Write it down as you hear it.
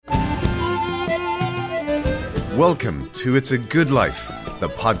Welcome to It's a Good Life, the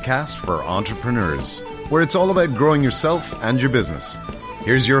podcast for entrepreneurs, where it's all about growing yourself and your business.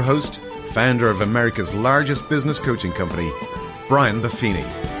 Here's your host, founder of America's largest business coaching company, Brian Buffini.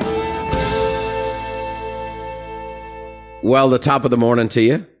 Well, the top of the morning to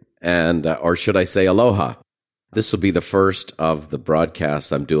you, and or should I say aloha. This will be the first of the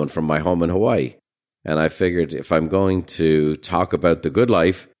broadcasts I'm doing from my home in Hawaii. And I figured if I'm going to talk about the good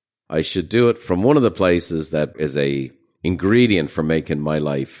life, I should do it from one of the places that is a ingredient for making my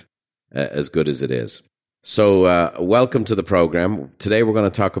life as good as it is. So welcome to the program. Today we're going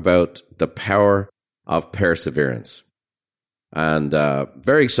to talk about the power of perseverance. And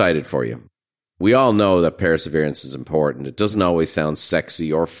very excited for you. We all know that perseverance is important. It doesn't always sound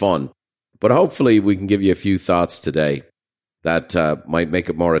sexy or fun, but hopefully we can give you a few thoughts today that might make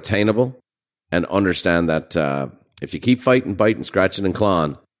it more attainable and understand that if you keep fighting, biting, scratching, and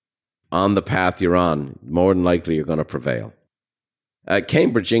clawing on the path you're on, more than likely you're going to prevail.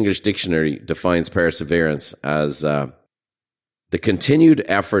 Cambridge English Dictionary defines perseverance as the continued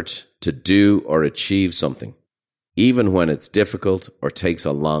effort to do or achieve something, even when it's difficult or takes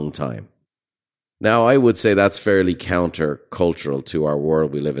a long time. Now, I would say that's fairly counter-cultural to our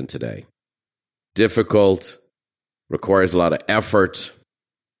world we live in today. Difficult, requires a lot of effort,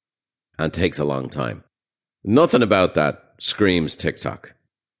 and takes a long time. Nothing about that screams TikTok.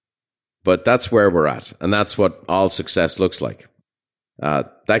 But that's where we're at, and that's what all success looks like.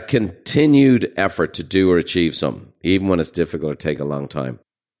 That continued effort to do or achieve something, even when it's difficult or take a long time.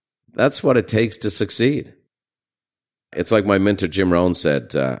 That's what it takes to succeed. It's like my mentor Jim Rohn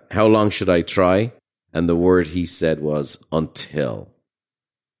said, how long should I try? And the word he said was until.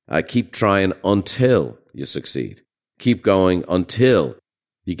 Keep trying until you succeed. Keep going until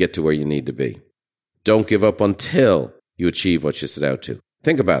you get to where you need to be. Don't give up until you achieve what you set out to.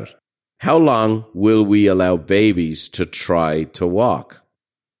 Think about it. How long will we allow babies to try to walk?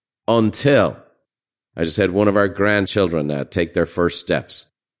 Until. I just had one of our grandchildren take their first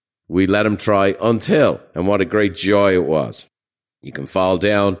steps. We let them try until, and what a great joy it was. You can fall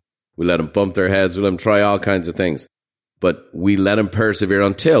down, we let them bump their heads, we let them try all kinds of things. But we let them persevere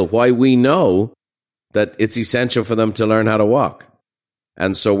until. Why? We know that it's essential for them to learn how to walk.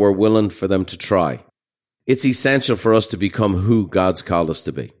 And so we're willing for them to try. It's essential for us to become who God's called us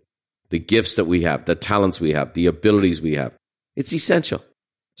to be. The gifts that we have, the talents we have, the abilities we have. It's essential.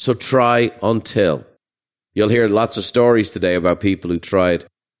 So try until. You'll hear lots of stories today about people who tried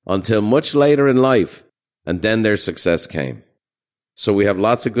until much later in life, and then their success came. So we have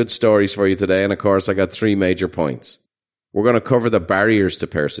lots of good stories for you today, and of course I got 3 major points. We're going to cover the barriers to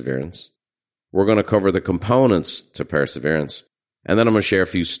perseverance. We're going to cover the components to perseverance, and then I'm going to share a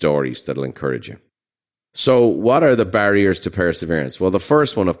few stories that'll encourage you. So what are the barriers to perseverance? Well, the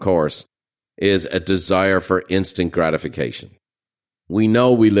first one, of course, is a desire for instant gratification. We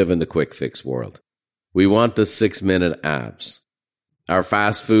know we live in the quick fix world. We want the 6-minute abs. Our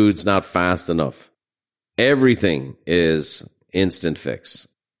fast food's not fast enough. Everything is instant fix.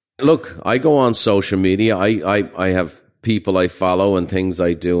 Look, I go on social media. I have people I follow and things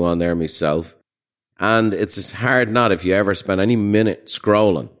I do on there myself. And it's hard not, if you ever spend any minute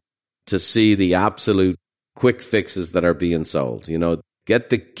scrolling, to see the absolute quick fixes that are being sold. You know, get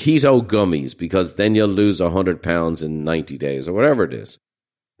the keto gummies because then you'll lose 100 pounds in 90 days or whatever it is.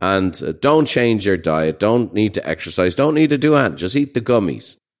 And don't change your diet. Don't need to exercise. Don't need to do anything. Just eat the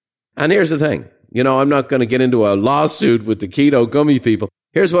gummies. And here's the thing. You know, I'm not going to get into a lawsuit with the keto gummy people.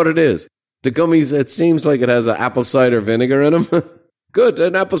 Here's what it is. The gummies, it seems like it has an apple cider vinegar in them. Good.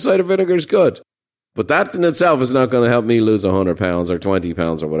 An apple cider vinegar is good. But that in itself is not going to help me lose 100 pounds or 20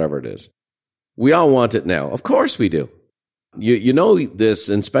 pounds or whatever it is. We all want it now. Of course we do. You know this,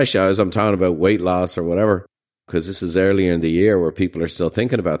 and especially as I'm talking about weight loss or whatever, because this is earlier in the year where people are still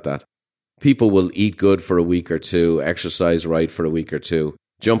thinking about that. People will eat good for a week or two, exercise right for a week or two,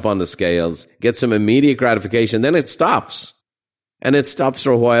 jump on the scales, get some immediate gratification, then it stops. And it stops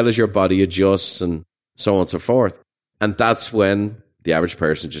for a while as your body adjusts and so on and so forth. And that's when the average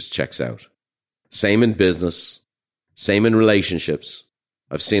person just checks out. Same in business, same in relationships.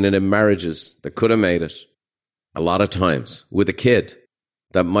 I've seen it in marriages that could have made it. A lot of times with a kid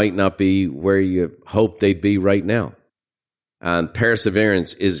that might not be where you hope they'd be right now. And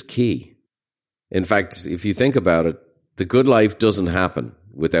perseverance is key. In fact, if you think about it, the good life doesn't happen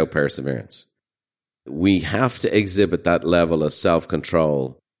without perseverance. We have to exhibit that level of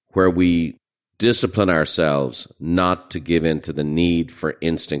self-control where we discipline ourselves not to give in to the need for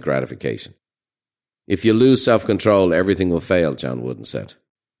instant gratification. If you lose self-control, everything will fail, John Wooden said.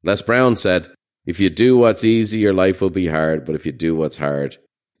 Les Brown said, if you do what's easy, your life will be hard, but if you do what's hard,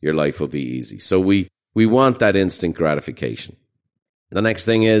 your life will be easy. So we We want that instant gratification. The next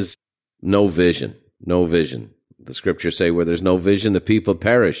thing is no vision. No vision. The scriptures say where there's no vision, the people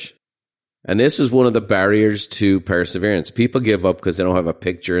perish. And this is one of the barriers to perseverance. People give up because they don't have a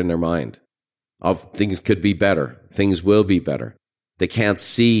picture in their mind of things could be better. Things will be better. They can't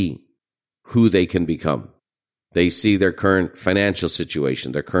see who they can become. They see their current financial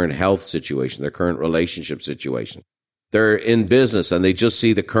situation, their current health situation, their current relationship situation. They're in business and they just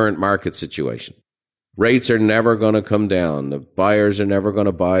see the current market situation. Rates are never going to come down. The buyers are never going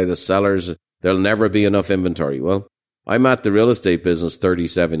to buy. The sellers, there'll never be enough inventory. Well, I'm at the real estate business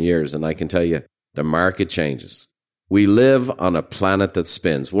 37 years, and I can tell you the market changes. We live on a planet that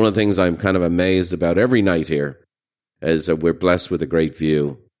spins. One of the things I'm kind of amazed about every night here is that we're blessed with a great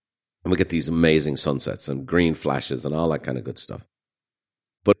view. And we get these amazing sunsets and green flashes and all that kind of good stuff.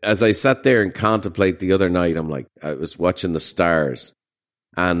 But as I sat there and contemplate the other night, I was watching the stars,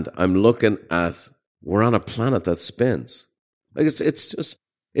 and I'm looking at, we're on a planet that spins. Like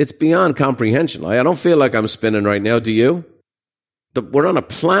it's beyond comprehension. I don't feel like I'm spinning right now. Do you? We're on a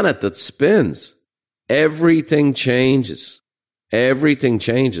planet that spins. Everything changes. Everything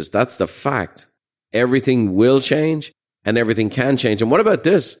changes. That's the fact. Everything will change and everything can change. And what about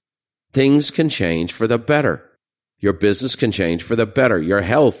this? Things can change for the better. Your business can change for the better. Your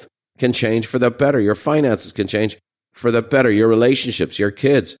health can change for the better. Your finances can change for the better. Your relationships, your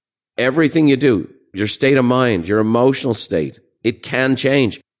kids, everything you do, your state of mind, your emotional state, it can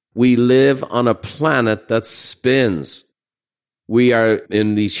change. We live on a planet that spins. We are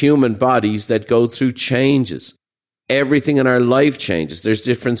in these human bodies that go through changes. Everything in our life changes. There's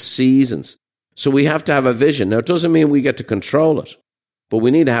different seasons. So we have to have a vision. Now, it doesn't mean we get to control it, but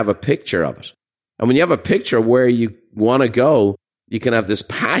we need to have a picture of it. And when you have a picture of where you want to go, you can have this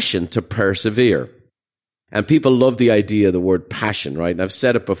passion to persevere. And people love the idea of the word passion, right? And I've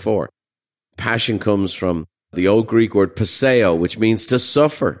said it before. Passion comes from the old Greek word paseo, which means to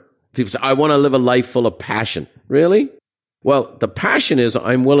suffer. People say, I want to live a life full of passion. Really? Well, the passion is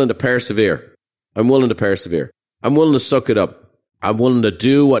I'm willing to persevere. I'm willing to persevere. I'm willing to suck it up. I'm willing to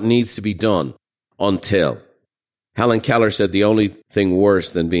do what needs to be done until. Helen Keller said the only thing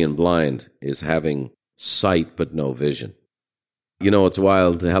worse than being blind is having sight but no vision. You know, it's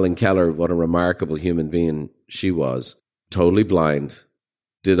wild. Helen Keller, what a remarkable human being she was. Totally blind,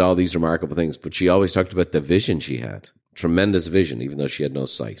 did all these remarkable things, but she always talked about the vision she had. Tremendous vision, even though she had no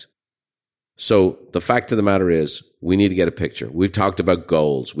sight. So the fact of the matter is, we need to get a picture. We've talked about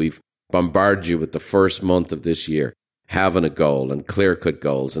goals. We've bombarded you with the first month of this year, having a goal and clear-cut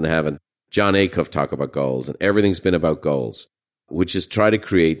goals and having John Acuff talk about goals, and everything's been about goals, which is try to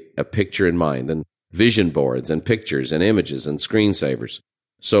create a picture in mind and vision boards and pictures and images and screensavers.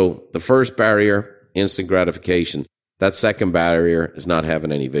 So the first barrier, instant gratification. That second barrier is not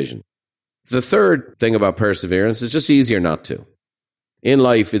having any vision. The third thing about perseverance is just easier not to. In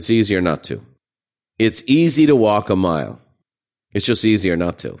life, it's easier not to. It's easy to walk a mile. It's just easier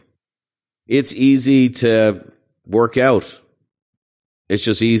not to. It's easy to work out. It's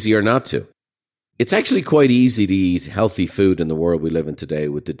just easier not to. It's actually quite easy to eat healthy food in the world we live in today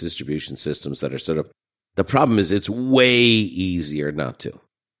with the distribution systems that are set up. The problem is it's way easier not to.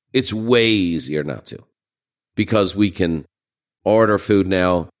 It's way easier not to. Because we can order food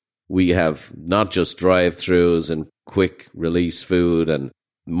now. We have not just drive-thrus and quick release food and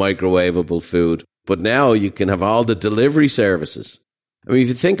microwavable food, but now you can have all the delivery services. I mean, if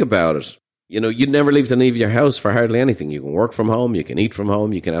you think about it, you know, you'd never leave your house for hardly anything. You can work from home, you can eat from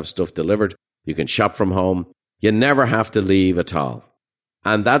home, you can have stuff delivered, you can shop from home. You never have to leave at all.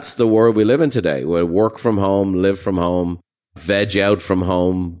 And that's the world we live in today, where work from home, live from home, veg out from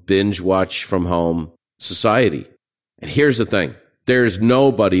home, binge watch from home society. And here's the thing. There's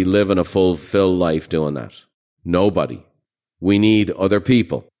nobody living a fulfilled life doing that. Nobody. We need other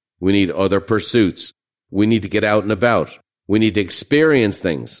people. We need other pursuits. We need to get out and about. We need to experience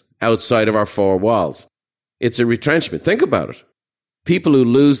things outside of our four walls. It's a retrenchment. Think about it. People who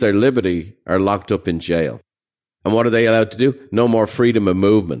lose their liberty are locked up in jail. And what are they allowed to do? No more freedom of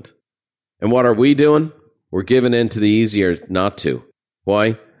movement. And what are we doing? We're giving in to the easier not to.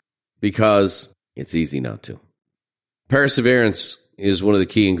 Why? Because it's easy not to. Perseverance is one of the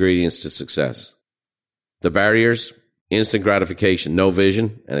key ingredients to success. The barriers, instant gratification, no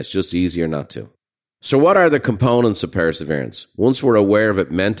vision, and it's just easier not to. So what are the components of perseverance? Once we're aware of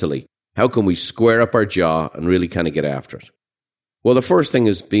it mentally, how can we square up our jaw and really kind of get after it? Well, the first thing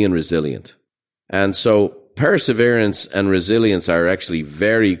is being resilient. And so perseverance and resilience are actually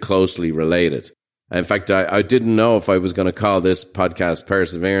very closely related. In fact, I didn't know if I was going to call this podcast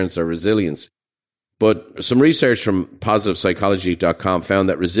Perseverance or Resilience. But some research from positivepsychology.com found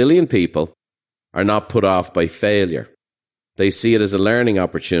that resilient people are not put off by failure. They see it as a learning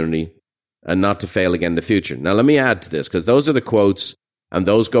opportunity and not to fail again in the future. Now, let me add to this, because those are the quotes, and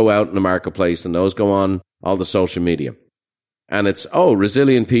those go out in the marketplace, and those go on all the social media. And it's,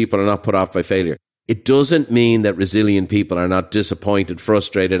 resilient people are not put off by failure. It doesn't mean that resilient people are not disappointed,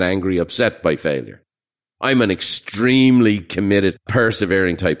 frustrated, angry, upset by failure. I'm an extremely committed,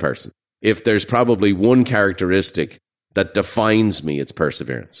 persevering type person. If there's probably one characteristic that defines me, it's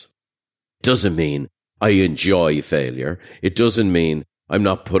perseverance. It doesn't mean I enjoy failure. It doesn't mean I'm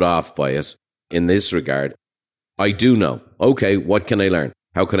not put off by it in this regard. I do know, okay, what can I learn?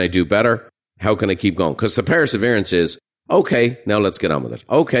 How can I do better? How can I keep going? Because the perseverance is, okay, now let's get on with it.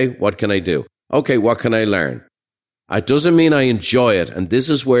 Okay, what can I do? Okay, what can I learn? It doesn't mean I enjoy it. And this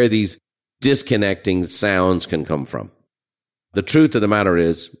is where these disconnecting sounds can come from. The truth of the matter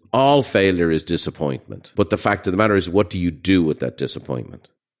is, all failure is disappointment. But the fact of the matter is, what do you do with that disappointment?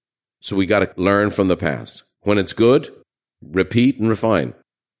 So we got to learn from the past. When it's good, repeat and refine.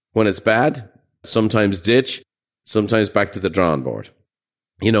 When it's bad, sometimes ditch, sometimes back to the drawing board.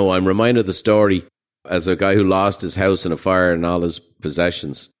 You know, I'm reminded of the story as a guy who lost his house in a fire and all his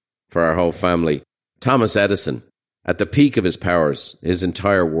possessions for our whole family. Thomas Edison, at the peak of his powers, his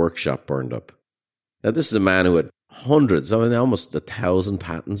entire workshop burned up. Now, this is a man who had hundreds, almost 1,000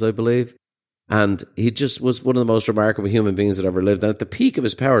 patents, I believe. And he just was one of the most remarkable human beings that ever lived. And at the peak of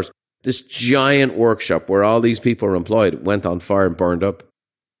his powers, this giant workshop where all these people were employed went on fire and burned up.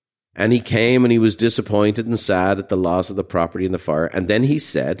 And he came and he was disappointed and sad at the loss of the property in the fire. And then he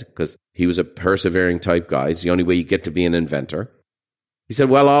said, because he was a persevering type guy, it's the only way you get to be an inventor. He said,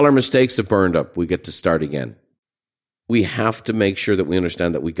 well, all our mistakes have burned up. We get to start again. We have to make sure that we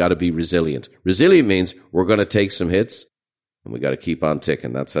understand that we got to be resilient. Resilient means we're going to take some hits and we got to keep on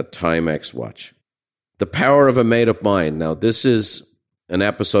ticking. That's a Timex watch. The power of a made-up mind. Now, this is an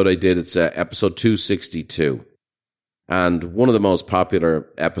episode I did. It's episode 262. And one of the most popular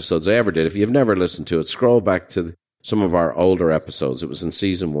episodes I ever did. If you've never listened to it, scroll back to some of our older episodes. It was in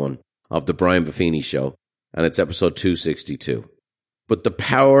season 1 of the Brian Buffini Show, and it's episode 262. But the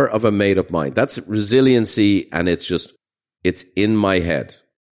power of a made-up mind, that's resiliency, and it's in my head.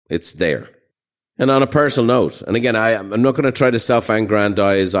 It's there. And on a personal note, and again, I'm not going to try to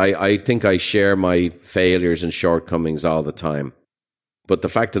self-aggrandize. I think I share my failures and shortcomings all the time. But the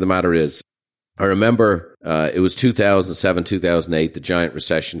fact of the matter is, I remember it was 2007, 2008, the giant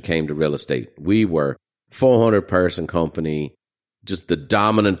recession came to real estate. We were 400-person company, just the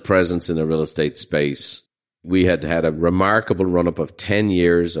dominant presence in the real estate space. We had had a remarkable run-up of 10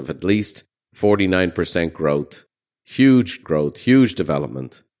 years of at least 49% growth, huge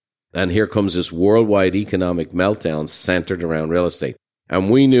development. And here comes this worldwide economic meltdown centered around real estate. And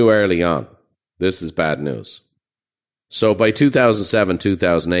we knew early on, this is bad news. So by 2007,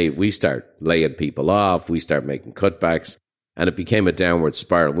 2008, we start laying people off, we start making cutbacks, and it became a downward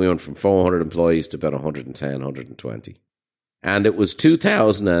spiral. We went from 400 employees to about 110, 120. And it was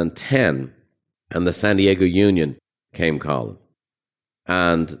 2010, and the San Diego Union came calling.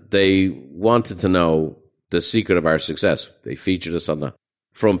 And they wanted to know the secret of our success. They featured us on the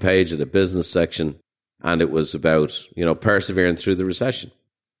front page of the business section, and it was about, persevering through the recession.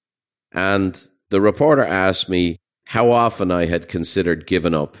 And the reporter asked me how often I had considered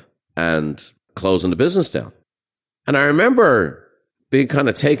giving up and closing the business down. And I remember being kind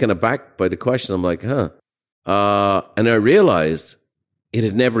of taken aback by the question. I'm like, and I realized it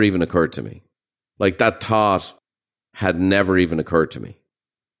had never even occurred to me. Like that thought had never even occurred to me.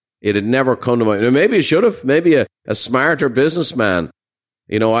 It had never come to mind. Maybe it should have. Maybe a smarter businessman.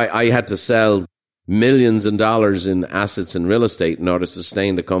 I had to sell millions of dollars in assets and real estate in order to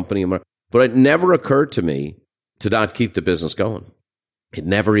sustain the company. But it never occurred to me to not keep the business going. It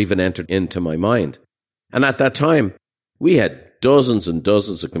never even entered into my mind. And at that time, we had dozens and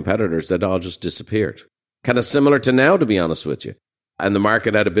dozens of competitors that all just disappeared. Kind of similar to now, to be honest with you. And the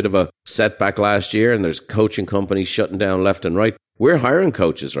market had a bit of a setback last year, and there's coaching companies shutting down left and right. We're hiring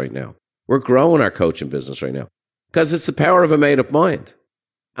coaches right now. We're growing our coaching business right now because it's the power of a made-up mind.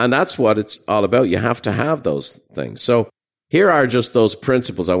 And that's what it's all about. You have to have those things. So here are just those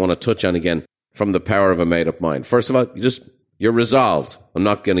principles I want to touch on again from the power of a made-up mind. First of all, you're resolved. I'm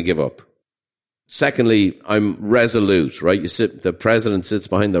not going to give up. Secondly, I'm resolute, right? The president sits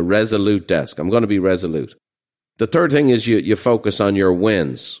behind the resolute desk. I'm going to be resolute. The third thing is you focus on your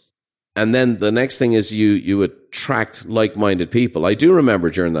wins. And then the next thing is you attract like-minded people. I do remember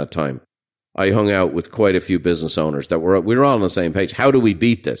during that time, I hung out with quite a few business owners that we were all on the same page. How do we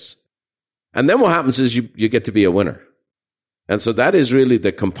beat this? And then what happens is you get to be a winner. And so that is really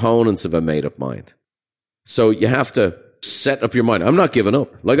the components of a made-up mind. So you have to set up your mind. I'm not giving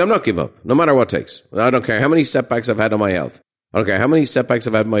up. I'm not giving up, no matter what it takes. I don't care how many setbacks I've had on my health. I don't care how many setbacks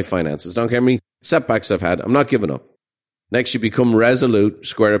I've had in my finances. I don't care how many setbacks I've had. I'm not giving up. Next, you become resolute,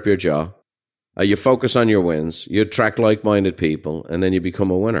 square up your jaw. You focus on your wins. You attract like-minded people, and then you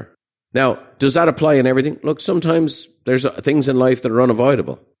become a winner. Now, does that apply in everything? Look, sometimes there's things in life that are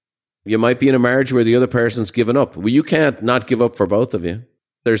unavoidable. You might be in a marriage where the other person's given up. Well, you can't not give up for both of you.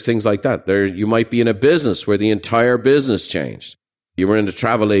 There's things like that. You might be in a business where the entire business changed. You were in the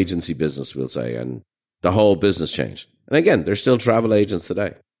travel agency business, we'll say, and the whole business changed. And again, there's still travel agents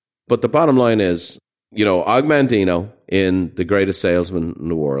today. But the bottom line is, Og Mandino, in The Greatest Salesman in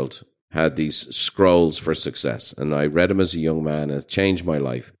the World, had these scrolls for success. And I read them as a young man, and it changed my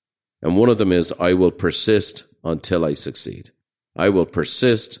life. And one of them is, I will persist until I succeed. I will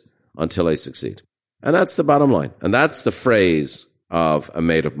persist until I succeed. And that's the bottom line. And that's the phrase of a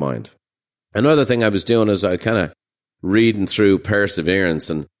made-up mind. Another thing I was doing is I kind of reading through perseverance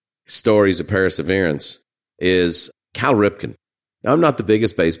and stories of perseverance is Cal Ripken. Now, I'm not the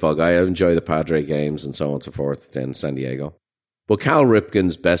biggest baseball guy. I enjoy the Padre games and so on and so forth in San Diego. But Cal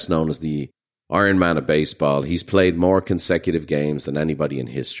Ripken's best known as the Iron Man of baseball. He's played more consecutive games than anybody in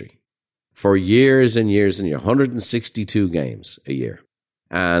history. For years and years and years, 162 games a year.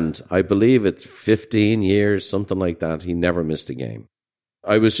 And I believe it's 15 years, something like that. He never missed a game.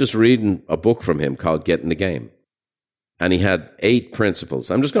 I was just reading a book from him called Get in the Game. And he had 8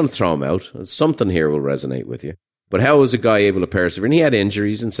 principles. I'm just going to throw them out. Something here will resonate with you. But how was a guy able to persevere? And he had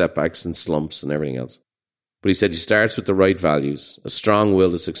injuries and setbacks and slumps and everything else. But he said he starts with the right values, a strong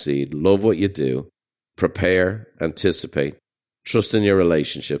will to succeed, love what you do, prepare, anticipate, trust in your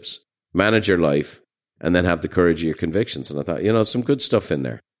relationships, manage your life, and then have the courage of your convictions. And I thought, some good stuff in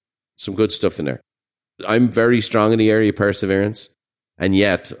there. Some good stuff in there. I'm very strong in the area of perseverance, and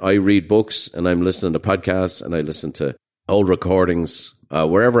yet I read books and I'm listening to podcasts and I listen to old recordings,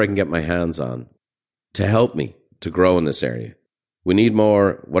 wherever I can get my hands on, to help me to grow in this area. We need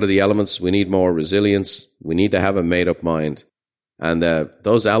more. What are the elements? We need more resilience. We need to have a made-up mind. And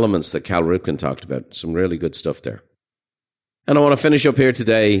those elements that Cal Ripken talked about, some really good stuff there. And I want to finish up here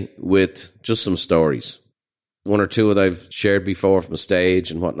today with just some stories. One or two that I've shared before from the stage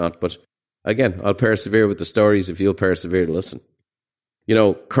and whatnot. But again, I'll persevere with the stories if you'll persevere to listen.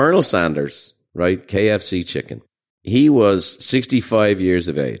 Colonel Sanders, right, KFC chicken, he was 65 years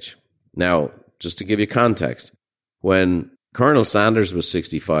of age. Now, just to give you context, when Colonel Sanders was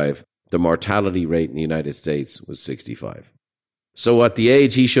 65, the mortality rate in the United States was 65. So at the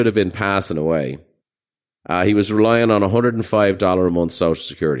age he should have been passing away, he was relying on $105 a month Social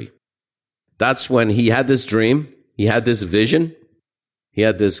Security. That's when he had this dream, he had this vision, he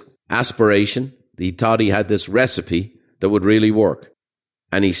had this aspiration. He thought he had this recipe that would really work.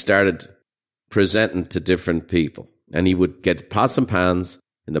 And he started presenting to different people. And he would get pots and pans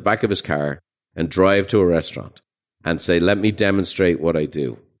in the back of his car and drive to a restaurant and say, let me demonstrate what I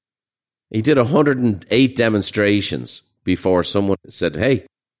do. He did 108 demonstrations before someone said, hey,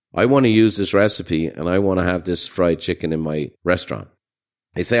 I want to use this recipe and I want to have this fried chicken in my restaurant.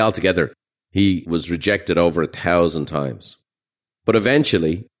 They say altogether, he was rejected over 1,000 times. But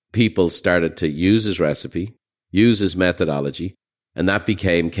eventually, people started to use his recipe, use his methodology, and that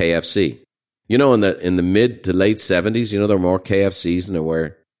became KFC. In the mid to late 70s, there were more KFCs than there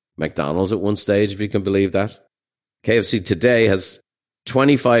were McDonald's at one stage, if you can believe that. KFC today has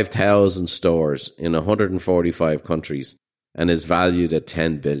 25,000 stores in 145 countries and is valued at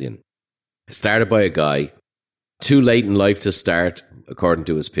 $10 billion. Started by a guy, too late in life to start, according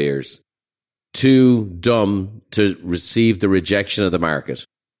to his peers, too dumb to receive the rejection of the market,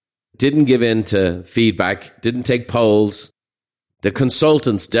 didn't give in to feedback, didn't take polls. The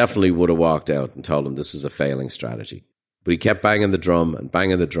consultants definitely would have walked out and told him this is a failing strategy. But he kept banging the drum and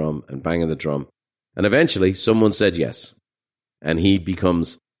banging the drum and banging the drum. And eventually someone said yes. And he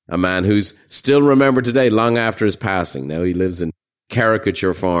becomes a man who's still remembered today, long after his passing. Now he lives in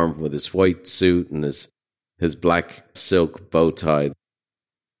caricature form with his white suit and his black silk bow tie.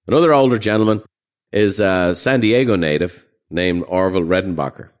 Another older gentleman is a San Diego native named Orville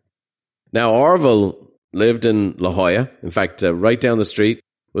Redenbacher. Now Orville lived in La Jolla. In fact, right down the street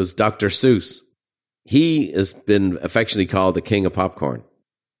was Dr. Seuss. He has been affectionately called the king of popcorn.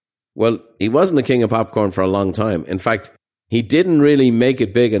 Well, he wasn't the king of popcorn for a long time. In fact, he didn't really make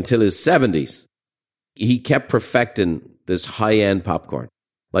it big until his 70s. He kept perfecting this high-end popcorn,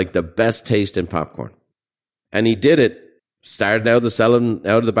 like the best taste in popcorn. And he did it, started out of selling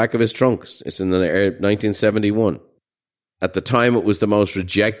out of the back of his trunk. It's in the 1971. At the time, it was the most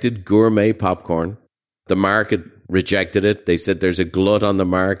rejected gourmet popcorn. The market rejected it. They said there's a glut on the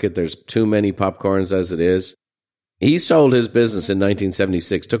market. There's too many popcorns as it is. He sold his business in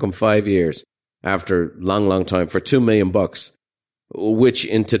 1976. Took him 5 years after a long time for $2 million, which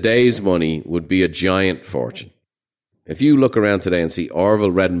in today's money would be a giant fortune. If you look around today and see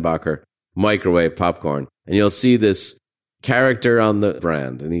Orville Redenbacher microwave popcorn, and you'll see this character on the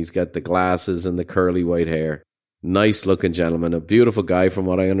brand, and he's got the glasses and the curly white hair, nice looking gentleman, a beautiful guy from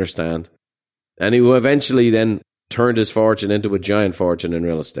what I understand. And he eventually then turned his fortune into a giant fortune in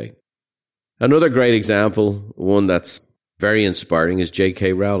real estate. Another great example, one that's very inspiring, is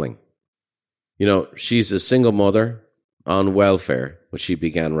J.K. Rowling. You know, she's a single mother on welfare when she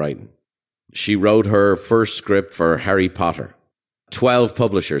began writing. She wrote her first script for Harry Potter. 12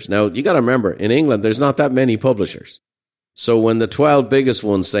 publishers. Now, you got to remember, in England, there's not that many publishers. So when the 12 biggest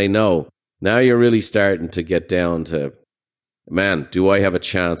ones say no, now you're really starting to get down to, man, do I have a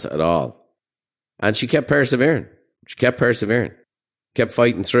chance at all? And she kept persevering. Kept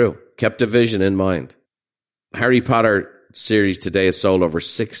fighting through, kept a vision in mind. Harry Potter series today has sold over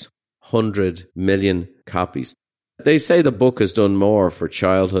 600 million copies. They say the book has done more for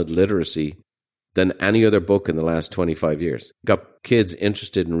childhood literacy than any other book in the last 25 years. Got kids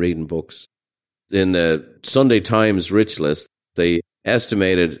interested in reading books. In the Sunday Times Rich List, they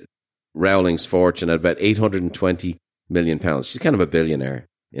estimated Rowling's fortune at about £820 million. She's kind of a billionaire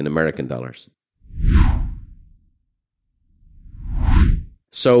in American dollars.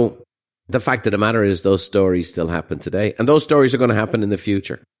 So the fact of the matter is those stories still happen today, and those stories are going to happen in the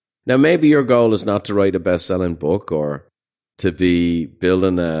future. Now, maybe your goal is not to write a best-selling book or to be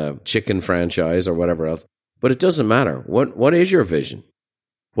building a chicken franchise or whatever else, but it doesn't matter. What is your vision?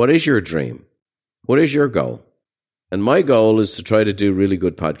 What is your dream? What is your goal? And my goal is to try to do really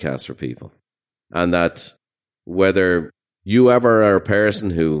good podcasts for people. And that whether you ever are a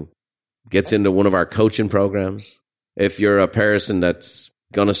person who gets into one of our coaching programs, if you're a person that's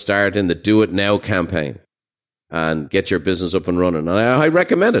going to start in the Do It Now campaign and get your business up and running, and I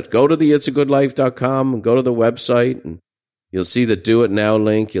recommend it. Go to the itsagoodlife.com and go to the website, and you'll see the Do It Now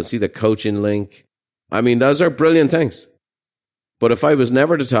link. You'll see the coaching link. I mean, those are brilliant things. But if I was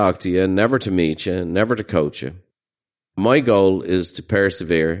never to talk to you, never to meet you, never to coach you, my goal is to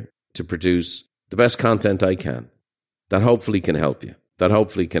persevere, to produce the best content I can that hopefully can help you, that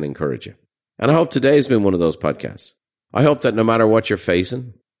hopefully can encourage you. And I hope today has been one of those podcasts. I hope that no matter what you're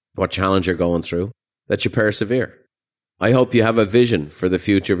facing, what challenge you're going through, that you persevere. I hope you have a vision for the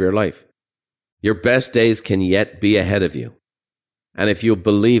future of your life. Your best days can yet be ahead of you. And if you'll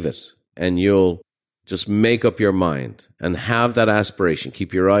believe it and you'll just make up your mind and have that aspiration,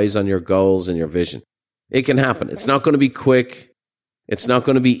 keep your eyes on your goals and your vision, it can happen. It's not going to be quick. It's not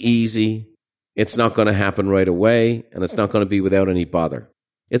going to be easy. It's not going to happen right away. And it's not going to be without any bother.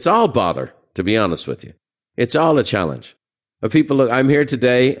 It's all bother, to be honest with you. It's all a challenge. But people, look, I'm here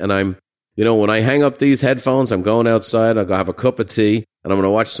today and when I hang up these headphones, I'm going outside, I'll go have a cup of tea and I'm going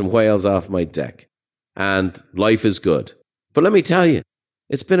to watch some whales off my deck. And life is good. But let me tell you,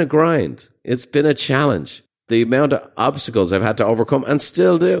 it's been a grind. It's been a challenge. The amount of obstacles I've had to overcome and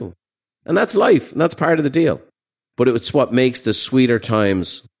still do. And that's life. And that's part of the deal. But it's what makes the sweeter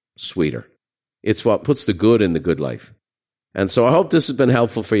times sweeter. It's what puts the good in the good life. And so I hope this has been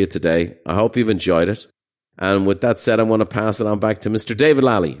helpful for you today. I hope you've enjoyed it. And with that said, I want to pass it on back to Mr. David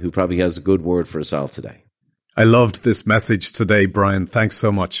Lally, who probably has a good word for us all today. I loved this message today, Brian. Thanks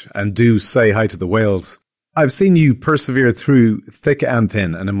so much. And do say hi to the whales. I've seen you persevere through thick and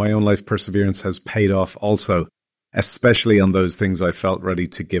thin, and in my own life, perseverance has paid off also, especially on those things I felt ready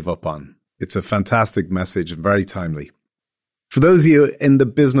to give up on. It's a fantastic message, very timely. For those of you in the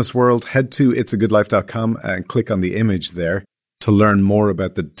business world, head to itsagoodlife.com and click on the image there to learn more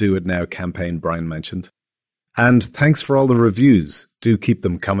about the Do It Now campaign Brian mentioned. And thanks for all the reviews. Do keep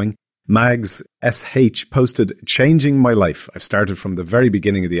them coming. Mags SH posted, "Changing my life. I've started from the very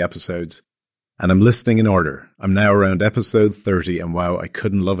beginning of the episodes, and I'm listening in order. I'm now around episode 30, and wow, I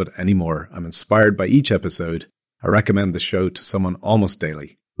couldn't love it anymore. I'm inspired by each episode. I recommend the show to someone almost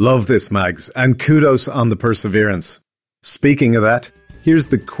daily." Love this, Mags, and kudos on the perseverance. Speaking of that, here's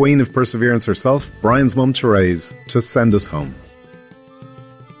the queen of perseverance herself, Brian's mum, Therese, to send us home.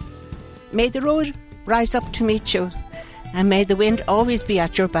 May the road rise up to meet you, and may the wind always be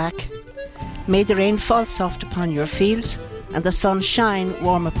at your back. May the rain fall soft upon your fields, and the sun shine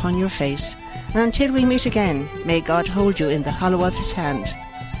warm upon your face. And until we meet again, may God hold you in the hollow of his hand.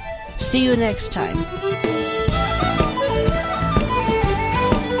 See you next time.